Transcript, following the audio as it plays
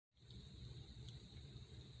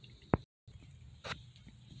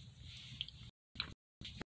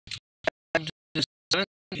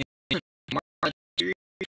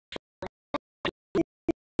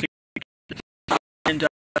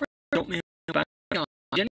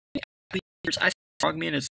I think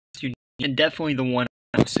Frogman is unique and definitely the one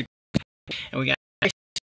I'm most excited for. And we got a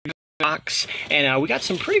nice box, and we got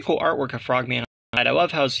some pretty cool artwork of Frogman. I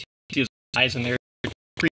love how his eyes in there are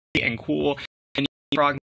pretty and cool. And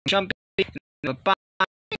Frogman jumping in the box,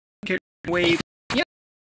 wave. Yep.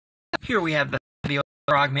 Here we have the video of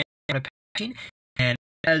Frogman packaging, and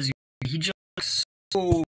as you he just looks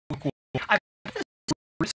so cool. I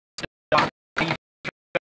this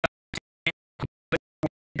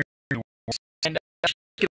and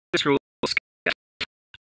give this real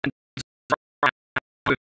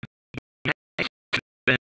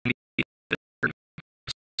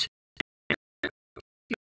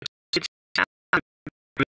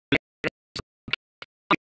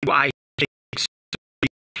why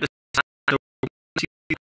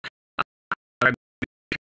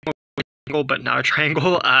but not a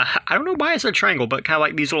triangle. I don't know why it's a triangle, but kind of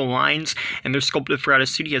like these little lines, and they're sculpted throughout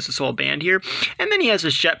his suit. He has this little band here, and then he has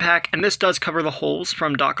his jetpack, and this does cover the holes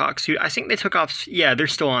from Doc Ock's suit. I think they took off, yeah, they're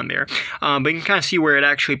still on there, but you can kind of see where it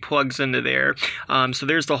actually plugs into there. So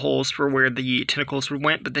there's the holes for where the tentacles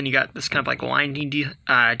went, but then you got this kind of like lining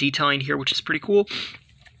detailing here, which is pretty cool.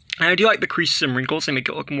 And I do like the creases and wrinkles. They make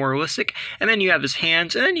it look more realistic. And then you have his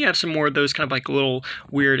hands, and then you have some more of those kind of like little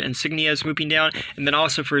weird insignias moving down. And then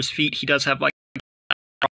also for his feet, he does have like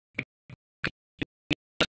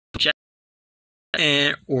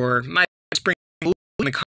or my spring in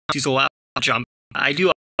the comments, he's allowed to jump. I do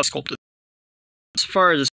like sculpted. As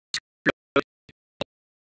far as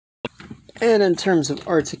and in terms of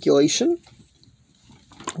articulation,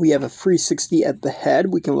 we have a 360 at the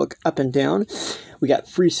head. We can look up and down. We got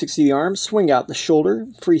 360 the arms, swing out the shoulder,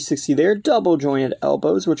 360 there, double jointed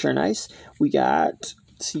elbows, which are nice. We got,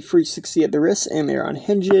 see, 360 at the wrists, and they're on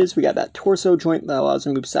hinges. We got that torso joint that allows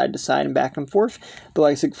them to move side to side and back and forth. The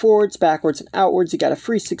legs look forwards, backwards, and outwards. You got a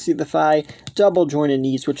 360 at the thigh, double jointed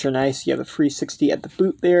knees, which are nice. You have a 360 at the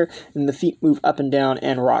boot there, and the feet move up and down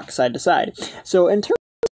and rock side to side. So in terms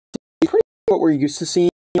of pretty what we're used to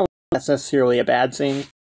seeing, that's necessarily a bad thing.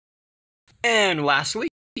 And lastly,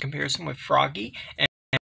 comparison with Froggy and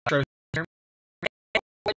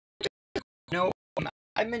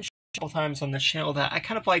I mentioned a couple times on the channel that I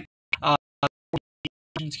kind of like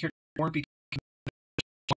more because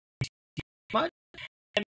much,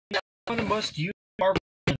 and one of the most used Marvel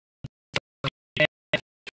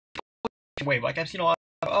wave. Like I've seen a lot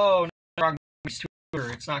of Froggy Twitter,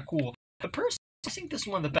 it's not cool. But personally, I think this is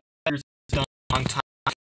one of the best done in a long time.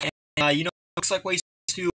 And you know, looks like ways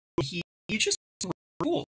to he just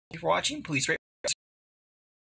cool. Thank you for watching. Please rate.